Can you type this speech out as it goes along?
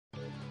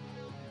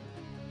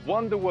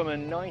Wonder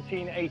Woman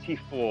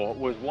 1984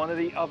 was one of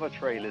the other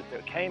trailers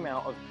that came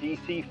out of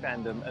DC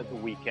FanDome at the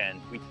weekend.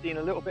 We'd seen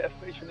a little bit of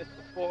footage from this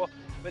before,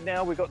 but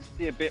now we got to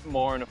see a bit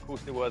more, and of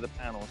course there were the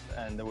panels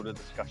and there were the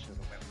discussions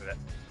that went with it.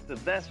 So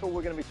that's what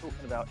we're going to be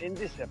talking about in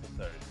this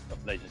episode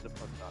of Legends of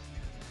Podcast.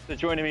 So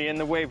joining me in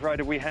the Wave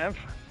Rider we have...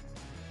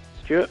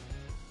 Stuart.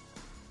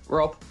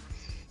 Rob.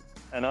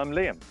 And I'm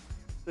Liam.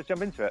 Let's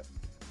jump into it.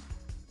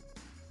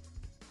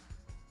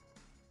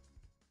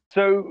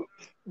 So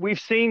we've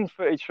seen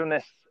footage from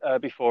this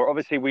before.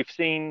 Obviously, we've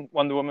seen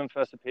Wonder Woman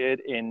first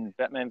appeared in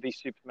Batman v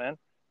Superman.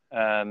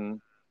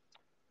 And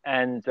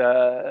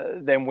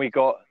then we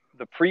got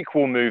the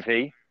prequel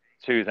movie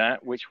to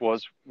that, which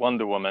was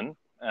Wonder Woman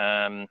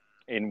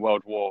in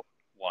World War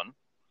One.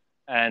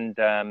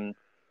 And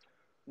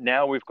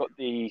now we've got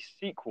the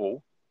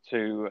sequel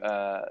to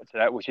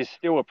that, which is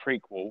still a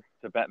prequel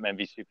to Batman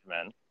v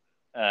Superman.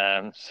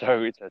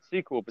 So it's a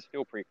sequel, but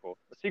still prequel.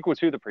 A sequel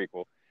to the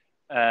prequel.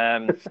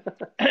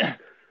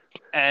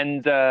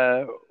 And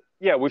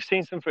yeah, we've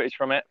seen some footage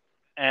from it,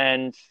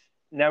 and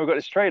now we've got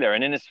this trailer.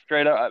 And in this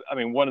trailer, I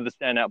mean, one of the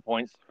standout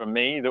points for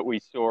me that we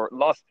saw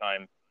last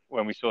time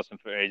when we saw some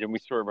footage, and we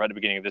saw it right at the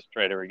beginning of this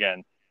trailer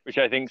again, which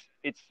I think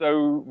it's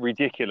so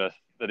ridiculous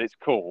that it's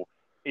cool,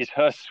 is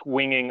her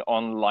swinging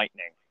on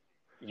lightning,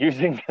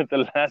 using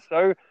the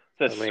lasso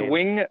to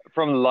swing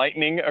from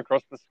lightning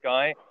across the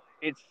sky.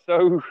 It's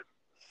so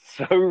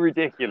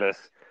ridiculous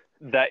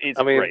that it's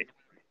great.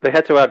 They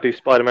had to outdo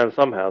Spider-Man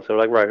somehow, so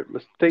like, right,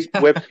 let's take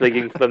web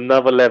slinging to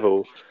another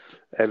level,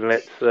 and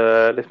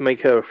let's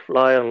make her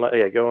fly on,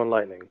 go on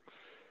lightning.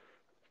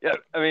 Yeah,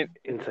 I mean,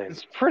 insane.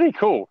 It's pretty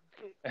cool.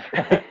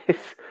 It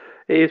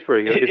is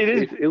pretty good.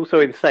 It's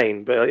also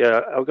insane, but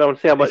I'll go and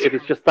see how much. If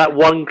it's just that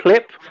one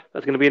clip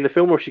that's going to be in the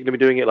film, or is she going to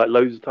be doing it like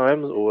loads of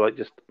times, or like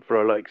just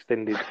for a like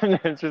extended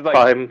just like,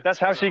 time? That's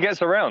how she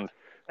gets around.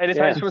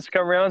 Anytime she wants to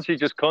come around, she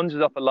just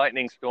conjures up a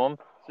lightning storm.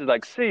 She's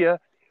like, "See ya."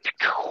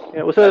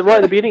 Yeah, well, so right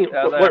at the beginning,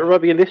 right at the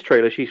beginning of this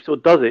trailer, she sort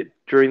of does it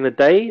during the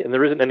day, and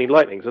there isn't any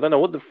lightning. So I don't know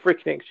what the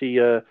frick next she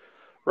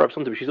wraps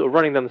onto. She's sort of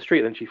running down the street,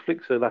 and then she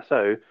flicks her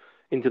lasso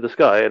into the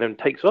sky, and then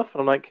takes off. And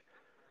I'm like,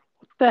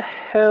 what the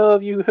hell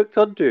have you hooked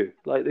onto?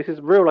 Like, this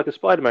is real, like a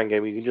Spider-Man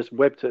game. You can just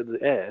web to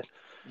the air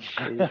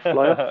and just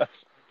fly off.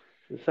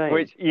 Insane.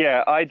 Which,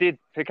 yeah, I did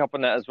pick up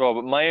on that as well.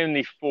 But my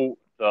only fault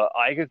that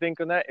I could think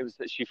on that, it was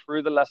that she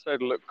threw the lasso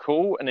to look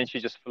cool, and then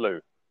she just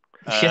flew.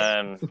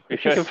 Because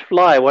she can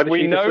fly. Why does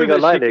she just swing on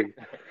lightning?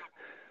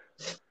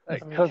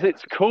 Because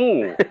it's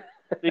cool.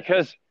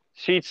 Because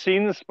she'd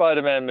seen the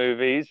Spider-Man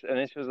movies, and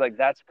then she was like,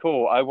 "That's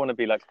cool. I want to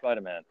be like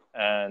Spider-Man."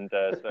 And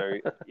so,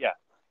 yeah,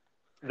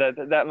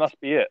 that must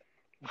be it.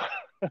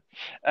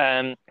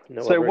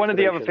 So one of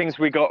the other things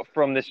we got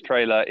from this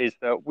trailer is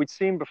that we'd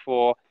seen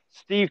before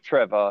Steve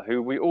Trevor,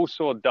 who we all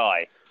saw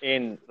die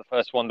in the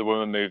first Wonder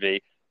Woman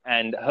movie,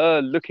 and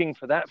her looking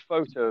for that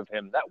photo of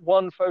him, that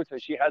one photo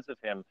she has of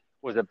him,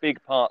 was a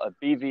big part of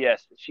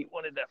BVS. She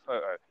wanted that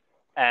photo.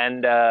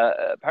 And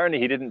apparently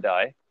he didn't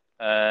die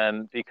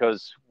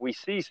because we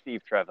see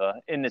Steve Trevor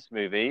in this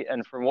movie.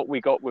 And from what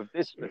we got with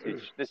this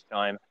footage this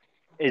time,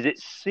 is it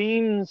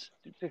seems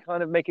to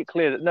kind of make it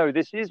clear that, no,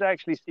 this is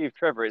actually Steve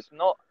Trevor. It's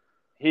not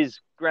his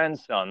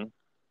grandson,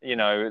 you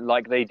know,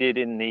 like they did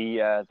in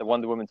the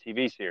Wonder Woman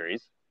TV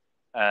series,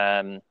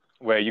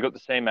 where you got the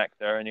same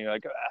actor and you're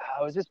like,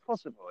 how is this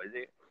possible? Does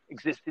it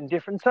exist in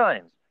different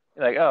times?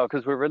 You're like, oh,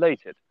 because we're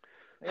related.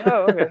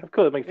 Oh, okay. Of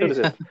course, it makes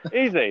sense.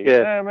 Easy.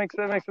 Yeah, it makes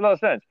a lot of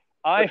sense.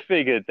 I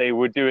figured they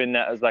were doing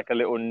that as like a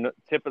little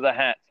tip of the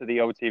hat to the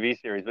old TV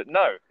series, but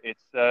no,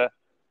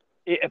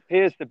 it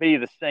appears to be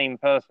the same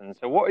person.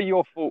 So, what are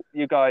your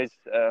guys'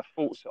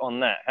 thoughts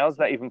on that? How's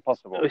that even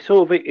possible? It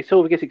sort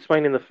of gets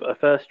explained in the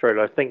first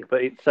trailer, I think,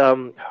 but it's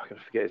I'm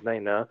gonna forget his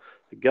name now.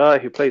 The guy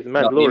who plays the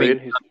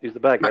Mandalorian, who's the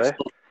bad guy.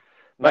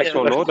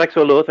 Maxwell Lord.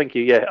 Maxwell Lord, thank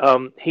you. Yeah,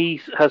 he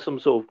has some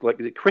sort of, like,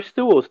 is it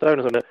crystal or stone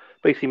or something that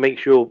basically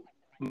makes your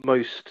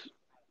most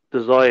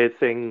desired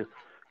thing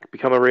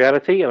become a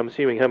reality. And I'm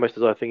assuming her most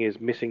desired thing is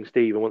missing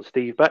Steve and wants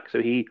Steve back.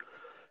 So he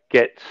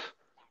gets,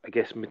 I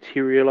guess,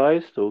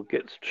 materialized or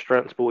gets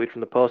transported from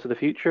the past to the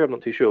future. I'm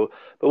not too sure.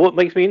 But what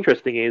makes me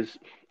interesting is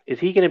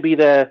he going to be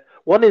there?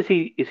 One, is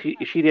she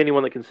the only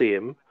one that can see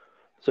him?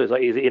 So it's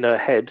like, is it in her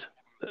head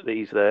that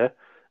he's there?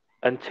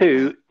 And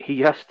two,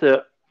 he has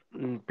to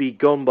be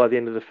gone by the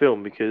end of the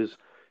film, because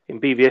in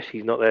BVS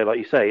he's not there, like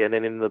you say, and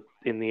then in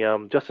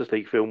the Justice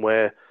League film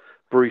where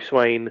Bruce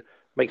Wayne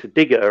makes a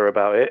dig at her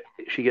about it,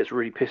 she gets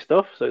really pissed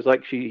off. So it's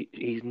like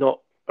he's not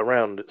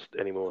around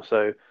anymore.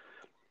 So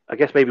I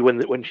guess maybe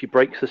when she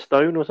breaks the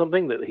stone or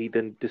something, that he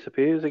then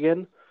disappears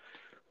again.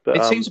 But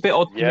it seems a bit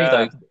odd to me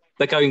though.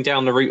 They're going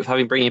down the route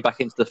of bringing him back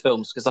into the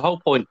films, because the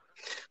whole point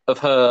of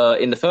her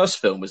in the first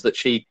film was that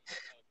she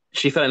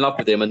fell in love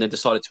with him and then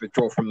decided to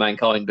withdraw from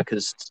mankind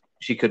because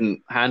she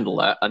couldn't handle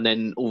that. And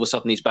then all of a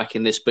sudden he's back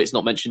in this, but it's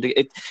not mentioned.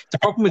 It's a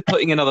problem with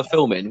putting another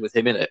film in with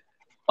him in it.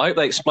 I hope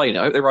they explain it.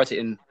 I hope they write it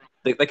in.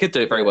 They could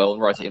do it very well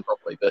and write it in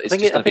properly, but it's I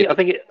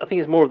think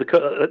it's more of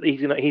the he's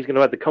going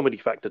to add the comedy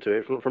factor to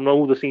it from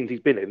all the scenes he's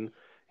been in,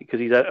 because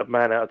he's a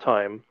man out of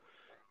time.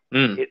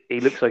 he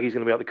looks like he's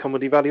going to be like the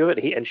comedy value of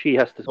it. She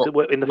has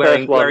to in the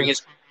wearing, first one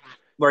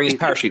wearing his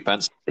parachute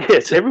pants.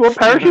 Yes, everyone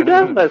parachute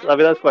down. That's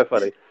quite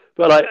funny.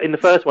 But like in the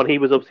first one, he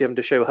was obviously having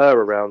to show her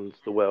around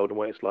the world and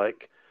what it's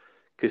like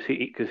because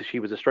she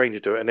was a stranger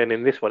to it. And then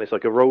in this one, it's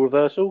like a role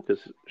reversal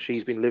because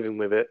she's been living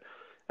with it,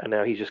 and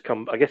now he's just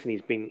come. I guess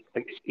he's been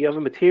he either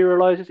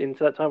materializes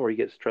into that time or he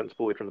gets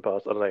transported from the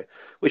past. I don't know,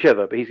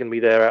 whichever. But he's going to be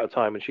there out of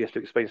time, and she has to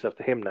explain stuff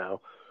to him now.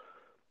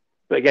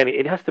 But again,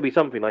 it has to be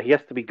something like he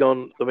has to be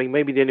gone. I mean,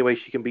 maybe the only way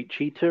she can beat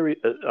Cheetah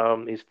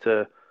is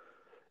to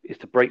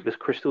break this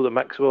crystal that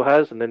Maxwell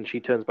has, and then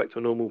she turns back to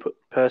a normal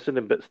person,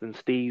 and but then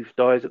Steve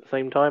dies at the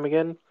same time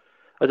again.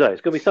 I don't know.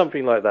 It's going to be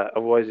something like that.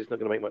 Otherwise, it's not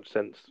going to make much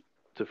sense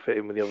to fit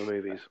in with the other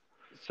movies.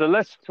 So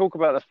let's talk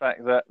about the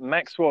fact that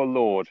Maxwell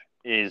Lord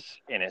is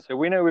in it. So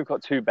we know we've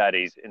got two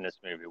baddies in this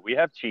movie. We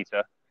have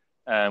Cheetah,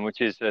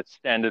 which is a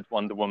standard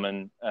Wonder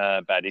Woman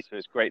baddie. So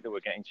it's great that we're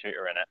getting Cheetah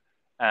in it.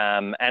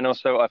 And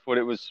also, I thought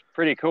it was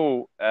pretty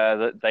cool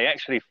that they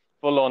actually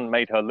full-on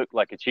made her look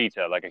like a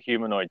cheetah, like a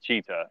humanoid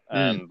cheetah,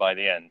 by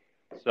the end.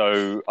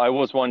 So I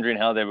was wondering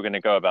how they were going to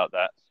go about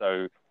that.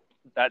 So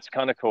that's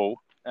kind of cool.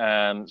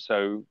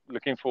 So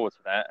looking forward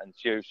to that. And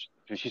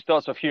she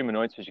starts off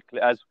humanoid, so she,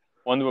 as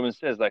Wonder Woman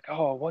says, like,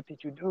 "Oh, what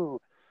did you do?"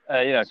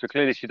 So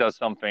clearly she does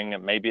something,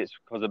 and maybe it's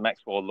because of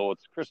Maxwell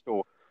Lord's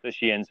crystal that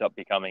she ends up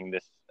becoming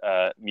this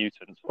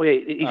mutant. Well,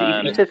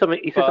 yeah, he said something.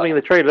 He said something in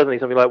the trailer, doesn't he?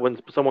 Something like when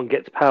someone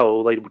gets power,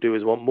 all they do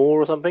is want more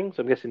or something.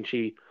 So I'm guessing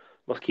she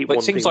must keep. But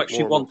it seems like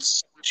she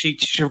wants. She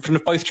from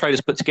both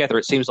trailers put together,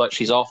 it seems like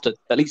she's after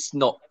at least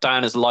not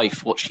Diana's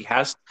life, what she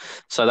has.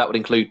 So that would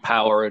include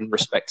power and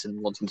respect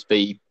and wanting to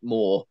be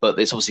more. But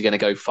it's obviously going to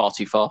go far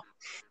too far.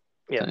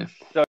 Yeah.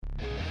 So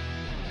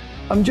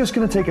I'm just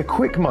going to take a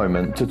quick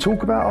moment to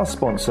talk about our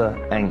sponsor,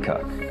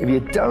 Anchor. If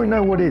you don't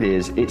know what it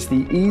is, it's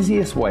the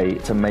easiest way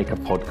to make a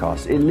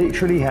podcast. It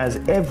literally has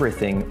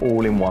everything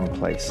all in one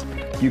place.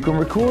 You can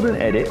record and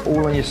edit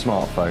all on your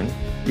smartphone.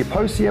 You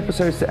post the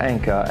episodes to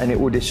Anchor and it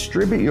will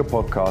distribute your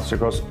podcast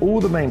across all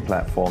the main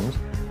platforms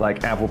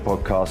like Apple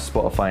Podcasts,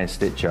 Spotify, and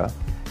Stitcher.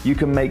 You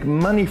can make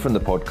money from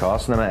the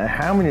podcast no matter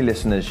how many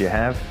listeners you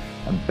have.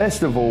 And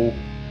best of all,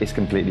 it's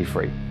completely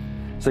free.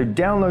 So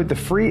download the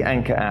free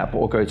Anchor app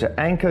or go to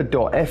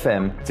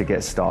anchor.fm to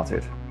get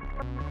started.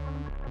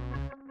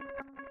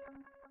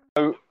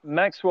 So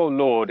Maxwell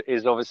Lord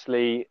is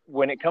obviously,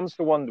 when it comes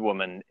to Wonder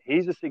Woman,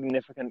 he's a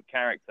significant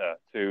character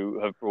to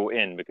have brought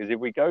in, because if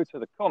we go to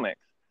the comics,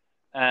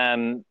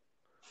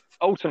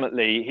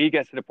 ultimately he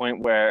gets to the point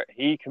where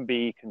he can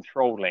be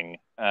controlling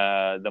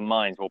the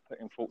minds, or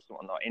putting thoughts and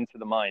whatnot into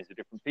the minds of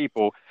different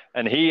people,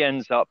 and he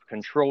ends up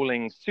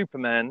controlling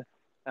Superman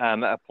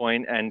at a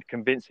point and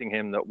convincing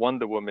him that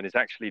Wonder Woman is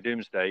actually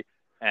Doomsday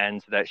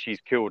and that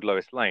she's killed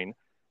Lois Lane.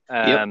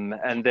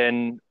 And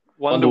then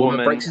Wonder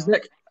Woman breaks his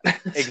neck.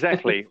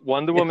 Exactly.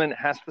 Wonder Woman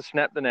has to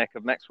snap the neck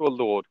of Maxwell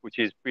Lord, which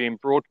is being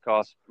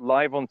broadcast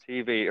live on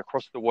TV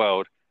across the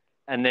world,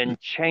 and then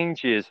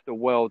changes the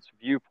world's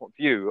view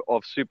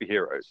of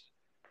superheroes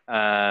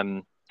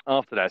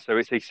after that. So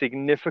it's a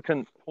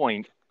significant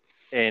point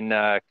in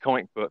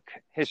comic book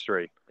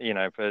history,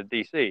 for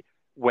DC,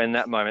 when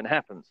that moment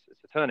happens.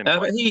 It's a turning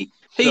point. But he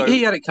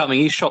had it coming.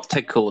 He shot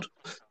Ted Cord.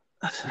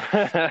 So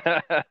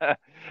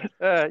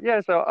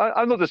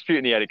I'm not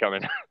disputing he had it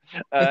coming.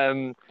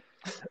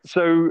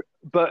 So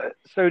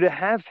to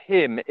have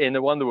him in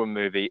the Wonder Woman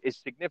movie is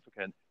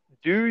significant.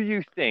 Do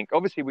you think,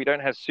 obviously we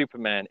don't have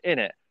Superman in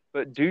it,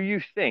 but do you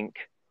think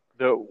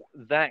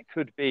that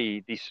could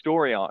be the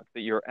story arc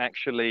that you're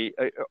actually,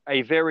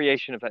 a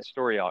variation of that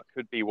story arc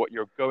could be what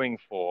you're going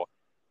for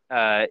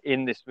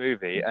in this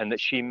movie, and that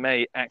she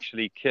may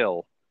actually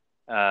kill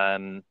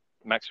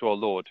Maxwell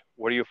Lord?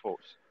 What are your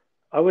thoughts?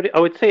 I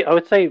would say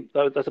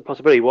that's a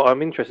possibility. What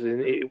I'm interested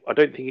in, I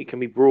don't think it can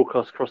be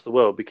broadcast across the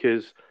world,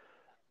 because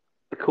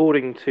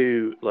according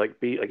to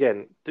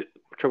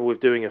trouble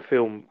with doing a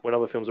film when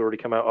other films already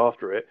come out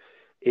after it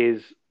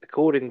is,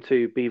 according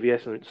to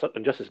BVS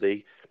and Justice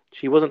League,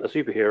 she wasn't a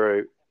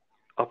superhero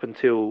up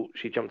until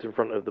she jumped in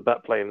front of the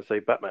Batplane and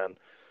saved Batman.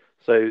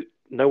 So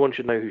no one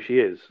should know who she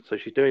is. So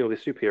she's doing all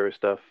this superhero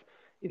stuff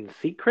in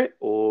secret,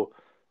 or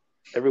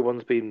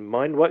everyone's been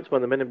mind wiped by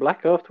the Men in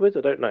Black afterwards.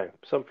 I don't know.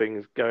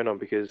 Something's going on,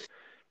 because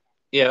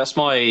yeah, that's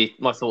my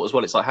thought as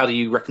well. It's like, how do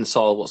you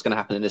reconcile what's going to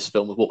happen in this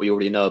film with what we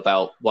already know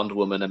about Wonder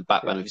Woman and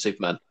Batman v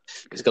Superman?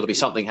 There's got to be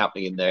something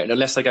happening in there, and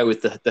unless they go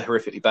with the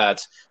horrifically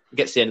bad, it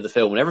gets to the end of the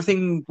film and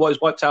everything was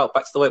wiped out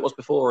back to the way it was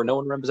before, and no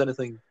one remembers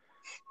anything.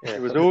 Yeah,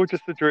 it was all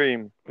just a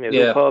dream. It's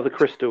all part of the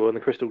crystal, and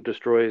the crystal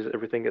destroys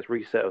everything, gets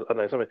reset. I don't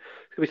know, something.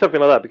 It's gonna be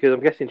something like that, because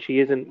I'm guessing she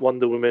isn't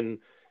Wonder Woman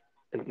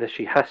unless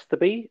she has to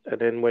be. And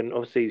then when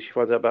obviously she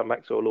finds out about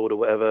Maxwell Lord or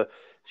whatever,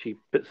 she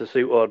puts the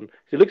suit on.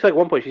 So it looks like at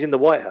one point she's in the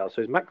White House.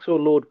 So is Maxwell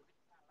Lord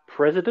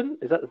president?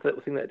 Is that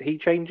the thing that he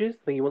changes?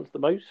 The thing he wants the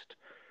most?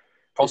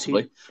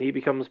 Possibly. He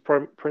becomes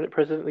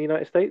president of the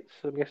United States,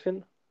 I'm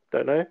guessing.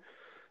 Don't know.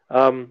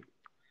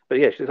 But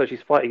yeah, she looks like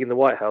she's fighting in the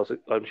White House.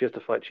 She has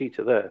to fight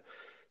Cheetah there.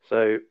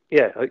 So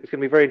yeah, it's going to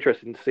be very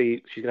interesting to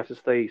see. She's going to have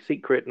to stay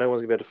secret. No one's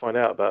going to be able to find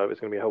out about it.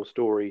 It's going to be a whole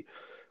story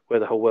where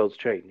the whole world's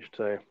changed.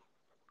 So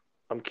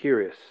I'm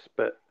curious,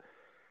 but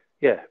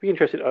yeah, be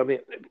interested. I mean,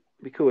 it'd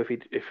be cool if she,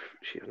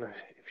 I don't know,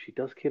 if she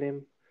does kill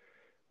him.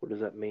 What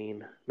does that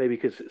mean? Maybe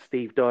because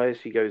Steve dies,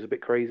 she goes a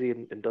bit crazy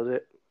and does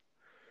it.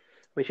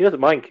 I mean, she doesn't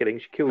mind killing.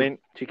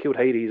 She killed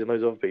Hades and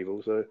those other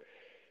people. So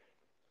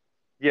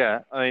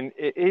yeah, I mean,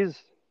 it is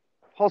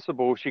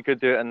possible she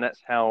could do it, and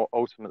that's how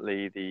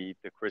ultimately the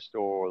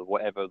crystal or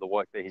whatever the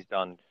work that he's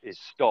done is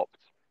stopped.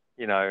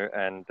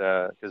 And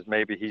because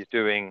maybe he's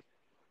doing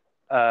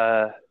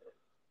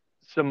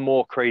some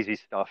more crazy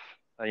stuff.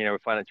 We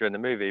find it during the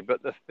movie.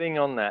 But the thing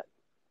on that,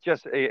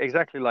 just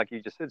exactly like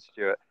you just said,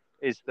 Stuart,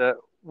 is that,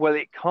 well,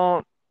 it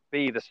can't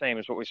be the same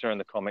as what we saw in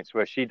the comics,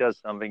 where she does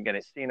something and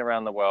it's seen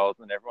around the world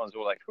and everyone's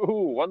all like,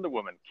 "Ooh, Wonder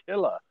Woman,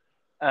 killer,"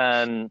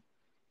 and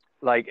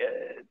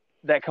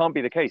that can't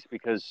be the case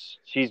because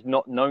she's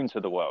not known to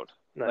the world.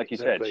 no, Like you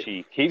exactly. said,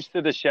 she keeps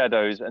to the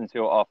shadows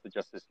until after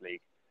Justice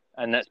League,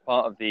 and that's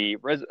part of the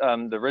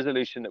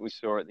resolution that we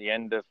saw at the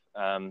end of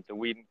the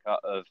Whedon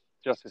cut of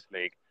Justice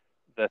League.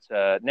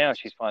 That now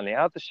she's finally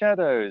out the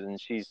shadows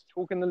and she's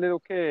talking to little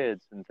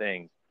kids and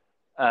things.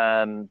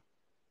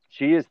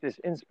 She is this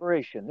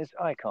inspiration, this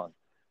icon,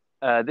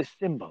 this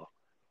symbol.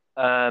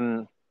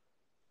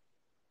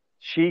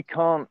 She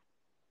can't.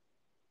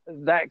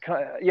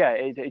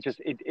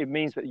 It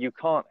means that you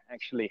can't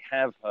actually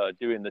have her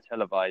doing the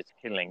televised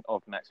killing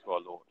of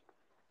Maxwell Lord,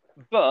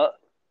 but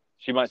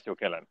she might still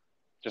kill him,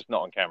 just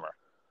not on camera.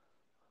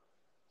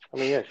 I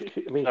mean, yeah.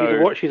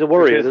 She's a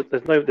warrior.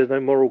 Because, there's no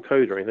moral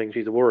code or anything.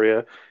 She's a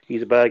warrior.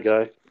 He's a bad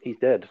guy. He's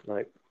dead.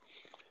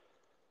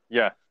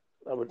 Yeah.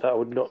 That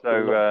would not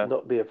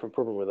be a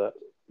problem with that.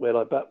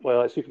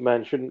 Where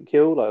Superman shouldn't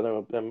kill. I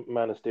know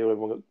Man of Steel.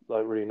 Everyone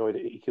got really annoyed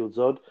that he killed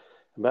Zod,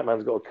 and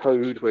Batman's got a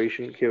code where he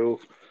shouldn't kill.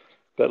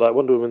 But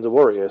Wonder Woman's a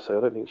warrior, so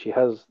I don't think she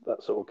has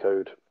that sort of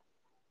code.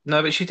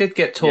 No, but she did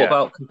get taught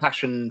about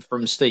compassion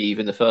from Steve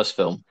in the first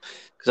film,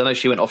 because I know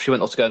she went off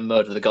to go and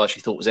murder the guy she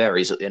thought was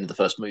Ares at the end of the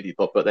first movie.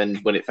 But then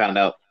when it found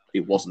out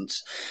it wasn't,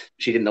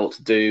 she didn't know what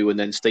to do. And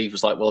then Steve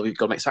was like, "Well, we've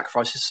got to make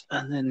sacrifices."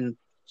 And then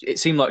it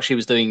seemed like she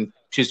was going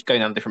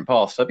down a different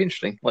path. So it'd be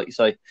interesting, like you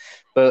say.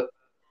 But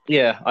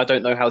yeah, I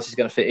don't know how this is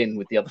going to fit in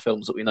with the other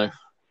films that we know.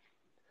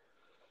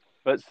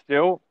 But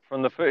still,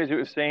 from the footage that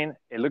we've seen,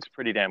 it looks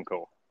pretty damn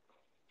cool.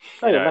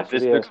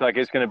 This looks like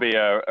it's going to be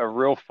a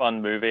real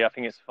fun movie. I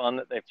think it's fun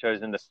that they've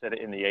chosen to set it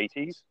in the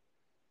 80s.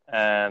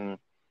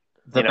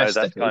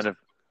 That's kind of...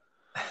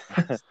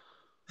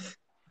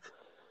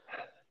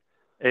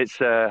 It's,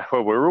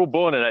 well, we're all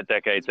born in that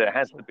decade, so it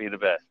has to be the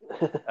best.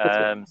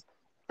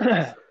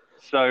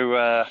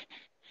 So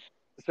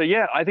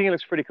yeah, I think it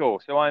looks pretty cool.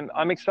 So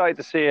I'm excited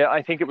to see it.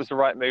 I think it was the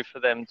right move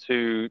for them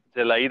to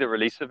delay the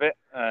release of it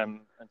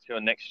until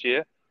next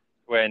year,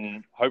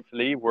 when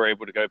hopefully we're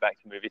able to go back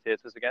to movie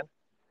theaters again.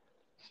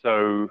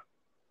 So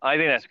I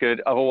think that's good.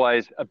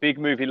 Otherwise, a big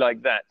movie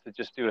like that to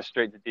just do a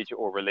straight to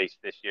digital release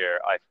this year,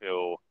 I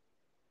feel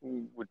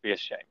would be a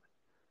shame.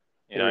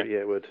 Yeah,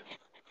 it would.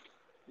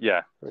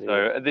 Yeah. Really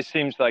So would. this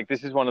seems like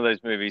this is one of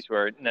those movies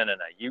where no.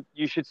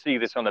 You should see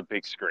this on a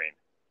big screen.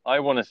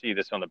 I want to see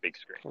this on a big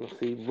screen. I want to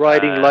see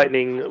riding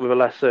lightning with a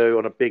lasso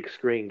on a big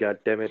screen. God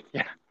damn it!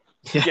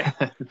 Yeah.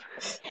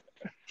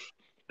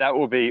 That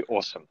will be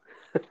awesome.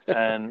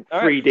 And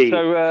 3D.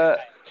 So,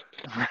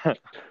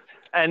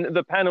 and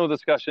the panel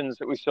discussions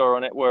that we saw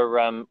on it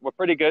were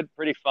pretty good,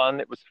 pretty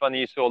fun. It was funny.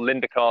 You saw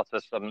Linda Carter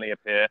suddenly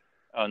appear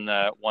on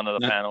one of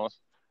the panels.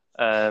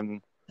 That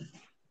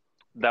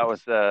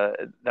was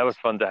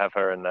fun to have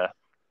her in there.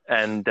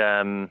 And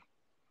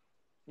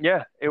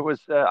yeah, it was.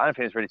 I don't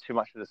think it's really too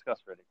much to discuss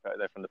really right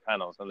there from the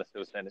panels, unless it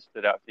was saying it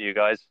stood out for you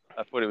guys.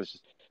 I thought it was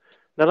just.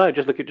 No,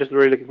 just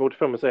really looking forward to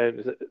film. I'm saying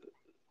it's a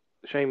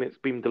shame it's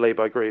been delayed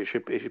by Grey. It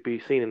should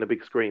be seen in the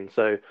big screen.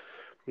 So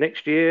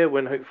next year,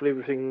 when hopefully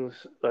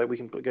everything's we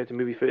can go to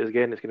movie theaters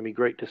again, it's going to be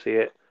great to see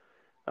it.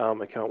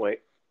 I can't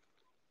wait.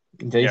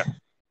 Indeed. Yeah.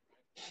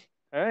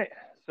 All right.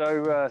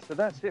 So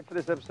that's it for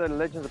this episode of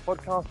Legends of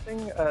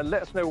Podcasting.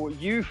 Let us know what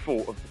you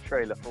thought of the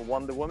trailer for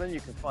Wonder Woman. You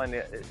can find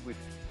it. We're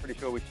pretty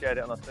sure we shared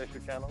it on our social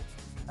channels.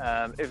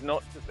 If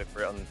not, just look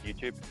for it on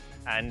YouTube.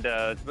 And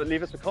but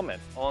leave us a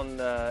comment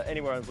on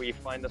anywhere where you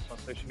find us on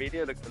social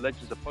media. Look for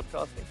Legends of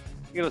Podcasting.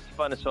 You can also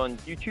find us on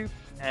YouTube,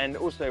 and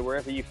also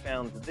wherever you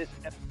found this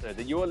episode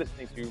that you're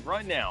listening to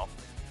right now.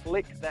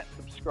 Click that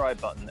subscribe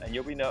button, and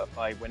you'll be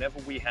notified whenever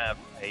we have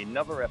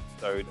another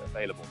episode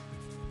available.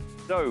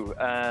 So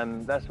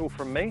that's all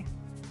from me.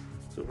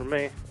 That's all from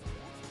me.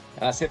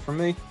 That's it from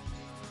me.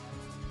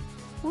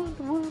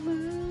 Wonder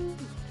Woman.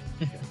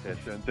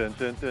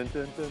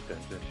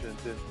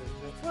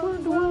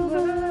 Wonder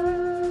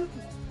Woman.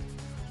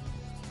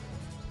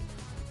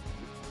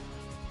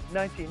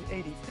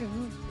 1982.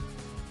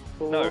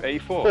 No,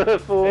 84.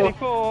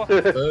 84.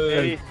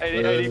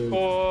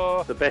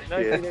 84. The best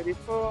year.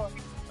 1984.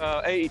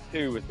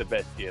 82 was the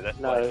best year. That's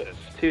No, what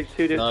 2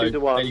 to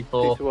 1.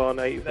 84. 2 to 1,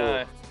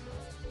 84.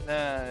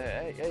 No,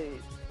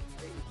 82.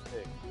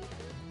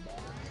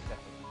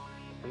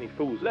 Any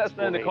fools? Let us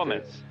know in the 82.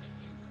 comments.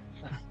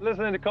 Let us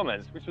know in the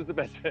comments which was the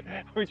best.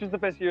 Which was the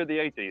best year of the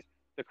 80s.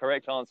 The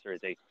correct answer is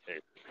 82.